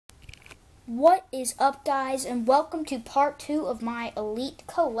What is up, guys, and welcome to part 2 of my Elite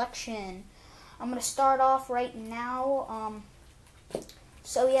collection. I'm going to start off right now.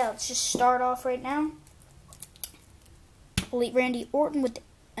 Let's just start off right now. Elite Randy Orton with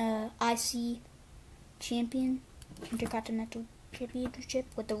the IC Champion, Intercontinental Championship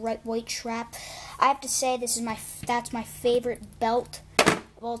with the white strap. I have to say that's my favorite belt of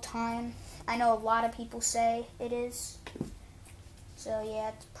all time. I know a lot of people say it is. So yeah,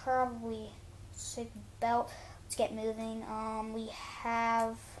 it's probably a sick belt. Let's get moving. We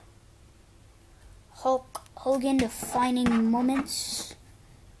have Hulk Hogan defining moments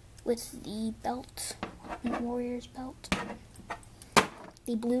with the belt, Warriors belt.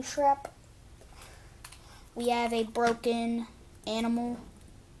 The blue strap. We have a broken Animal,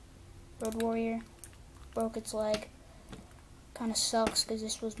 Road Warrior. Broke its leg. Kind of sucks because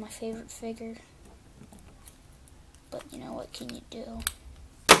this was my favorite figure. But you know, what can you do?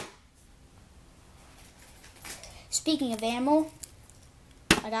 Speaking of Animal,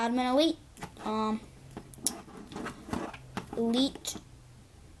 I got him in Elite. Elite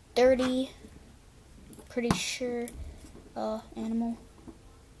 30, pretty sure, Animal.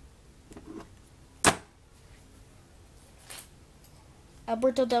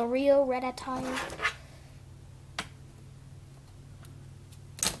 Alberto Del Rio, red attire.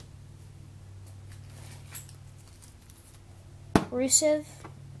 Rusev,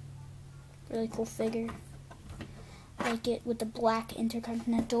 really cool figure. Like it with the black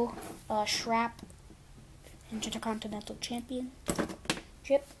Intercontinental strap. Intercontinental Champion.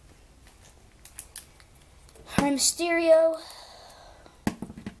 Chip. Rey Mysterio.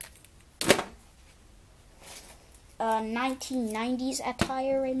 1990s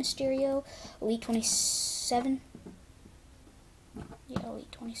attire, Rey Mysterio. Elite 27. Yeah,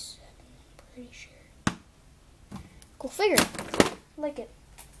 Elite 27. Pretty sure. Cool figure. Like it.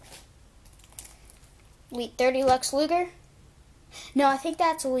 Elite 30 Lex Luger. No, I think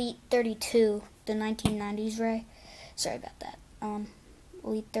that's Elite 32, the 1990s Rey. Sorry about that.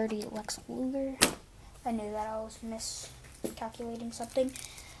 Elite 30 Lex Luger. I knew that I was miscalculating something.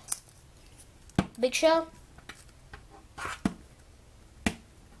 Big Show.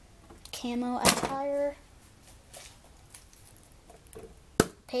 Camo attire.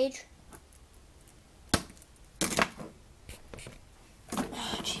 Paige.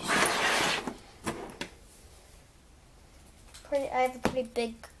 I have a pretty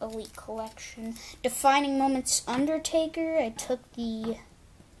big Elite collection. Defining Moments Undertaker. I took the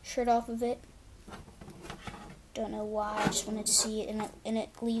shirt off of it. Don't know why. I just wanted to see it, and it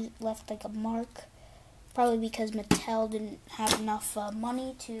left like a mark. Probably because Mattel didn't have enough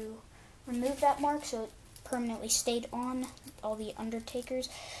money to remove that mark, so it permanently stayed on all the Undertakers.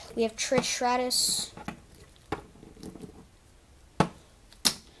 We have Trish Stratus.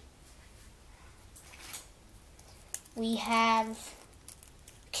 We have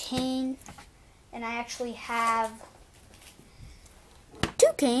Kane, and I actually have 2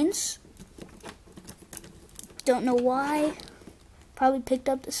 Kanes. Don't know why. Probably picked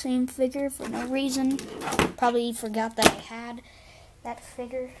up the same figure for no reason. Probably forgot that I had that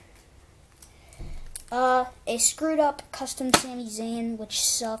figure. A screwed up custom Sami Zayn, which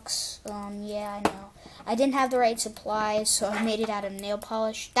sucks. Yeah, I know. I didn't have the right supplies, so I made it out of nail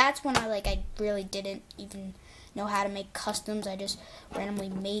polish. That's when I really didn't even know how to make customs. I just randomly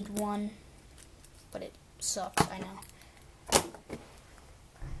made one, but it sucks, I know.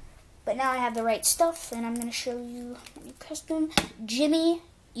 But now I have the right stuff, and I'm going to show you my new custom. Jimmy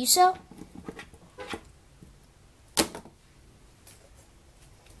Uso.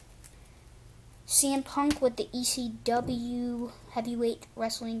 CM Punk with the ECW Heavyweight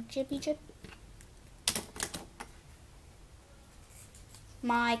Wrestling Championship.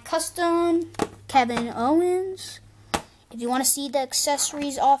 My custom Kevin Owens. If you want to see the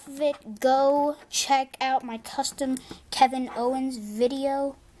accessories off of it, go check out my custom Kevin Owens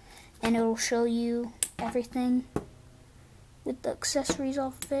video, and it'll show you everything with the accessories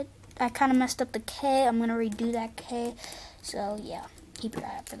off of it. I kind of messed up the K. I'm going to redo that K. So yeah, keep your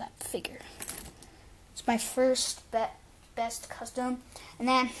eye out for that figure. It's my first best custom. And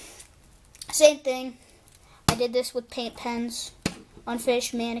then, same thing. I did this with paint pens.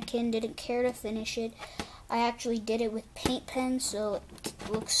 Unfinished mannequin, didn't care to finish it. I actually did it with paint pens, so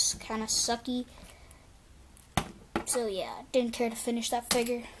it looks kind of sucky. So yeah, didn't care to finish that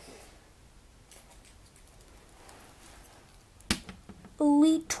figure.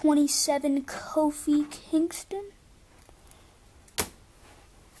 Elite 27 Kofi Kingston.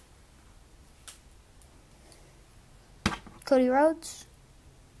 Cody Rhodes.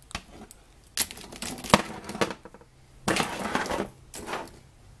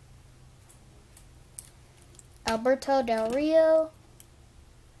 Alberto Del Rio.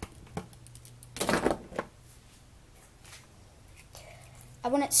 I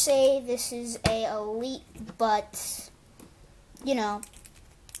wouldn't say this is a elite, but, you know,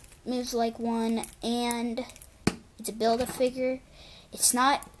 moves like one, and it's a Build-A-Figure. It's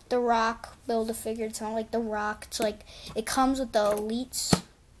not the Rock Build-A-Figure. It's not like the Rock. It's like, it comes with the elites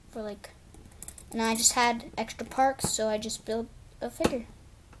for like, and I just had extra parts, so I just built a figure.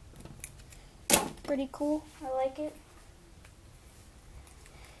 Pretty cool. I like it.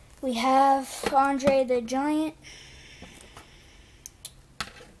 We have Andre the Giant.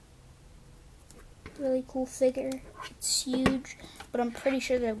 Really cool figure. It's huge, but I'm pretty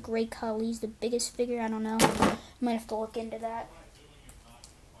sure the Great Khali's the biggest figure. I don't know. I might have to look into that.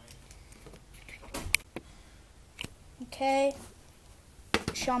 Okay.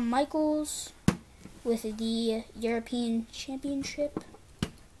 Shawn Michaels with the European Championship.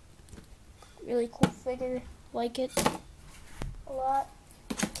 Really cool figure. Like it a lot.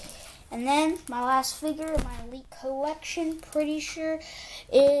 And then my last figure in my elite collection, pretty sure,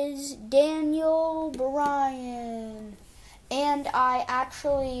 is Daniel Bryan. And I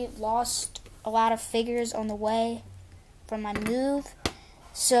actually lost a lot of figures on the way from my move.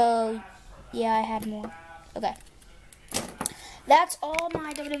 So, yeah, I had more. Okay. That's all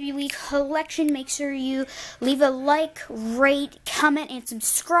my WWE collection. Make sure you leave a like, rate, comment, and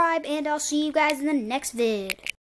subscribe. And I'll see you guys in the next vid.